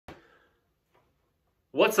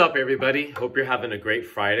What's up, everybody? Hope you're having a great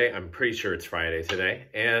Friday. I'm pretty sure it's Friday today.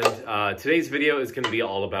 And today's video is going to be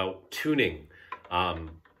all about tuning.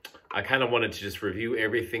 I kind of wanted to just review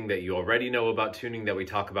everything that you already know about tuning that we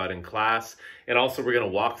talk about in class. And also we're going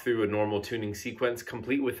to walk through a normal tuning sequence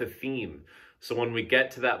complete with a theme. So when we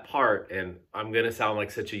get to that part, and I'm going to sound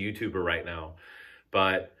like such a YouTuber right now,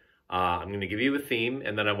 but I'm going to give you a theme,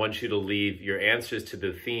 and then I want you to leave your answers to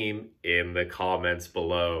the theme in the comments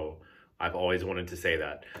below. I've always wanted to say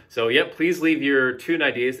that. So yeah, please leave your tune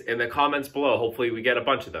ideas in the comments below. Hopefully we get a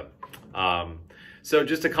bunch of them. So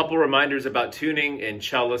just a couple reminders about tuning, and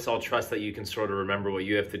cellists, I'll trust that you can sort of remember what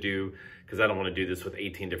you have to do, because I don't want to do this with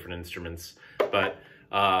 18 different instruments. But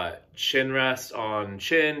chin rest on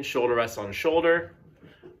chin, shoulder rest on shoulder,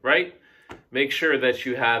 right? Make sure that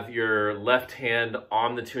you have your left hand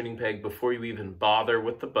on the tuning peg before you even bother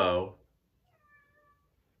with the bow.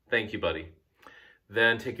 Thank you, buddy.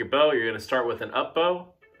 Then take your bow, you're going to start with an up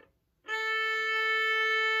bow.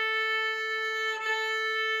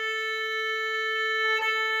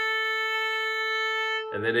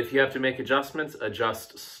 And then if you have to make adjustments,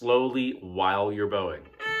 adjust slowly while you're bowing.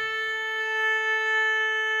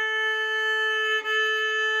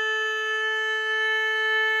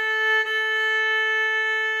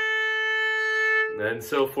 And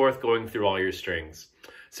so forth, going through all your strings.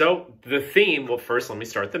 So the theme, well, first let me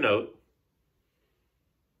start the note.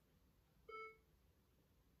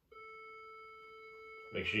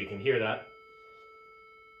 Make sure you can hear that.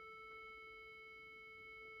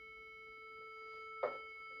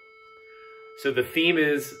 So the theme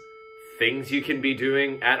is things you can be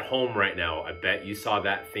doing at home right now. I bet you saw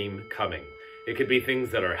that theme coming. It could be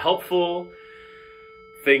things that are helpful,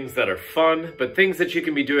 things that are fun, but things that you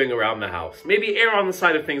can be doing around the house. Maybe err on the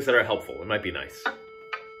side of things that are helpful. It might be nice.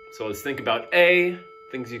 So let's think about A,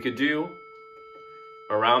 things you could do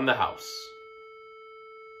around the house.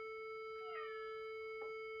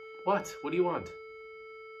 What? What do you want?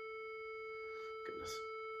 Goodness.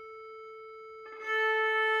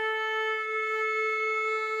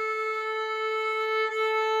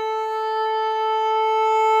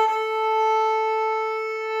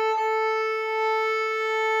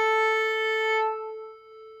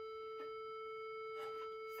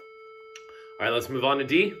 All right, let's move on to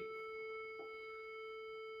D.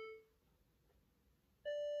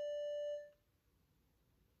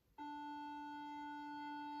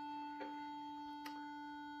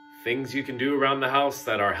 Things you can do around the house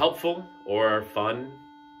that are helpful or fun.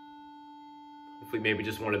 Hopefully maybe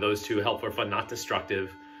just one of those two, helpful or fun, not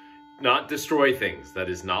destructive. Not destroy things. That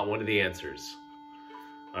is not one of the answers.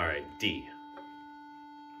 All right, D.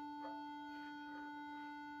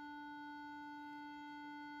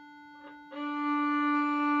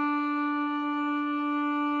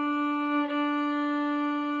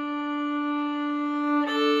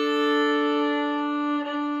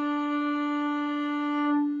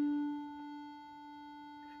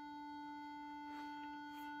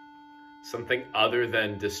 Something other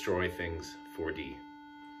than destroy things for D.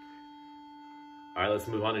 All right, let's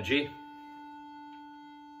move on to G.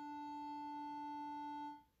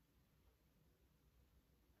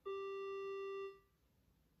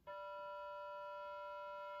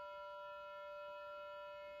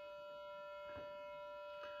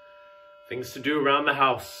 Things to do around the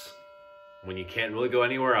house when you can't really go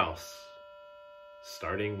anywhere else,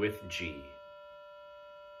 starting with G.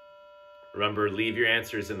 Remember, leave your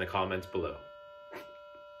answers in the comments below.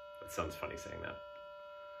 That sounds funny saying that.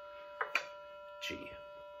 G.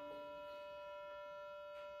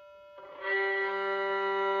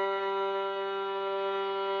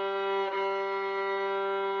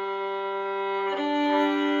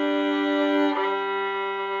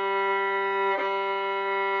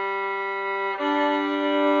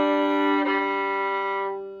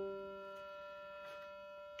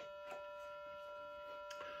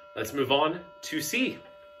 Let's move on to C.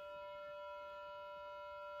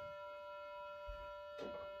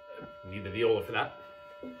 Need the viola for that.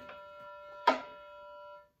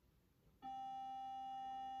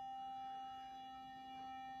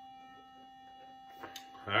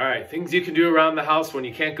 All right, things you can do around the house when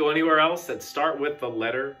you can't go anywhere else that start with the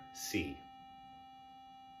letter C.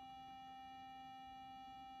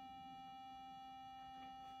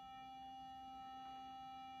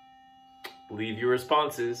 Leave your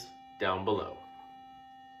responses down below.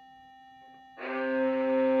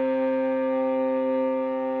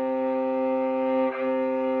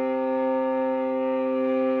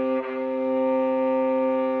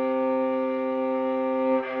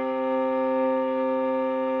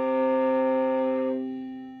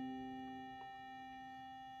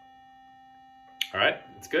 All right,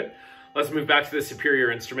 that's good. Let's move back to the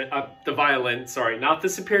superior instrument, the violin. Sorry, not the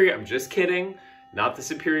superior. I'm just kidding. Not the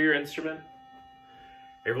superior instrument.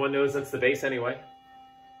 Everyone knows that's the bass anyway.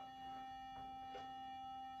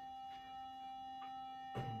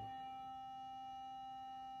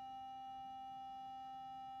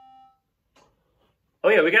 Oh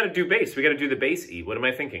yeah, we got to do bass. We got to do the bass E. What am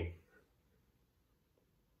I thinking?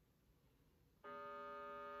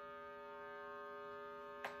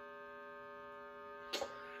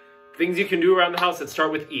 Things you can do around the house that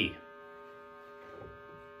start with E.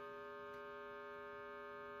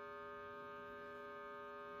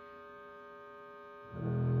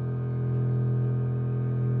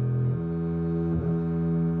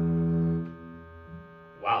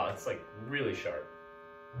 Wow, that's like really sharp.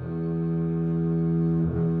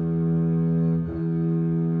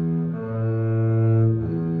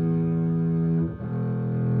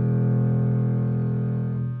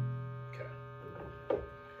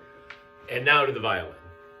 And now to the violin.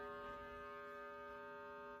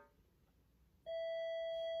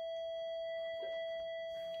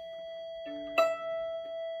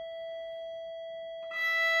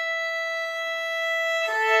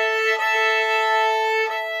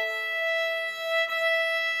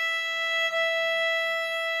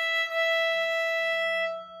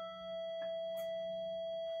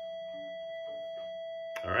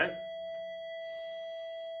 All right.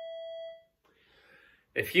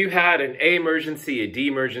 If you had an A emergency, a D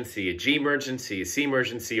emergency, a G emergency, a C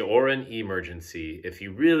emergency, or an E emergency, if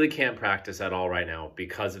you really can't practice at all right now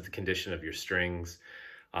because of the condition of your strings,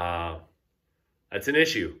 that's an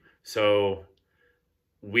issue. So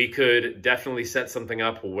we could definitely set something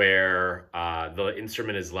up where the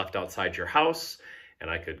instrument is left outside your house, and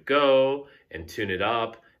I could go and tune it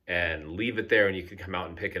up and leave it there, and you could come out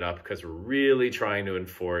and pick it up, because we're really trying to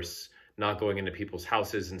enforce not going into people's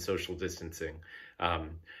houses and social distancing.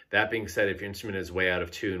 That being said, if your instrument is way out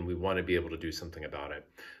of tune, we want to be able to do something about it.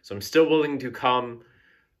 So I'm still willing to come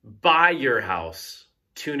by your house,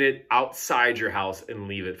 tune it outside your house, and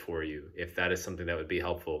leave it for you. If that is something that would be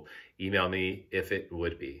helpful, email me if it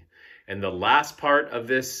would be. And the last part of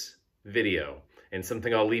this video, and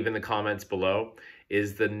something I'll leave in the comments below,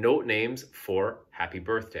 is the note names for happy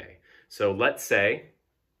birthday. So let's say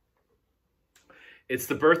it's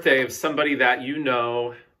the birthday of somebody that you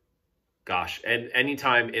know, gosh, and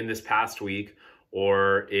anytime in this past week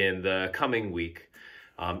or in the coming week,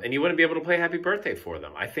 and you want to be able to play happy birthday for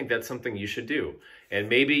them. I think that's something you should do. And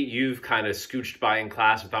maybe you've kind of scooched by in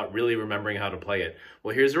class without really remembering how to play it.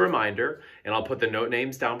 Well, here's a reminder, and I'll put the note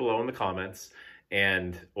names down below in the comments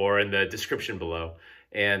or in the description below,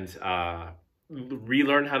 and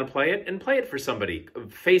relearn how to play it and play it for somebody.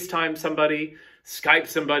 FaceTime somebody, Skype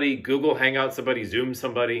somebody, Google Hangout somebody, Zoom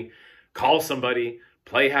somebody, call somebody,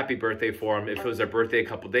 play happy birthday for them. If it was their birthday a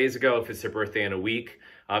couple days ago, if it's their birthday in a week,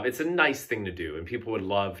 it's a nice thing to do, and people would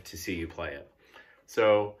love to see you play it.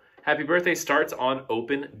 So happy birthday starts on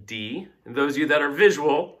open D. And those of you that are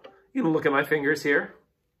visual, you can look at my fingers here.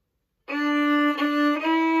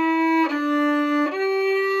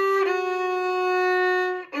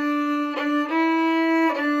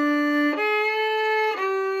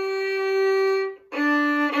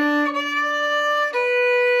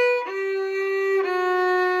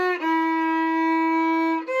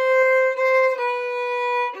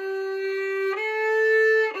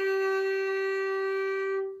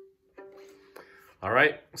 All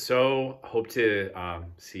right, so hope to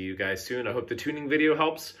see you guys soon. I hope the tuning video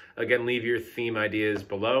helps. Again, leave your theme ideas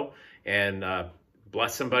below, and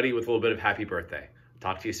bless somebody with a little bit of happy birthday.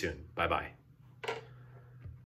 Talk to you soon. Bye-bye.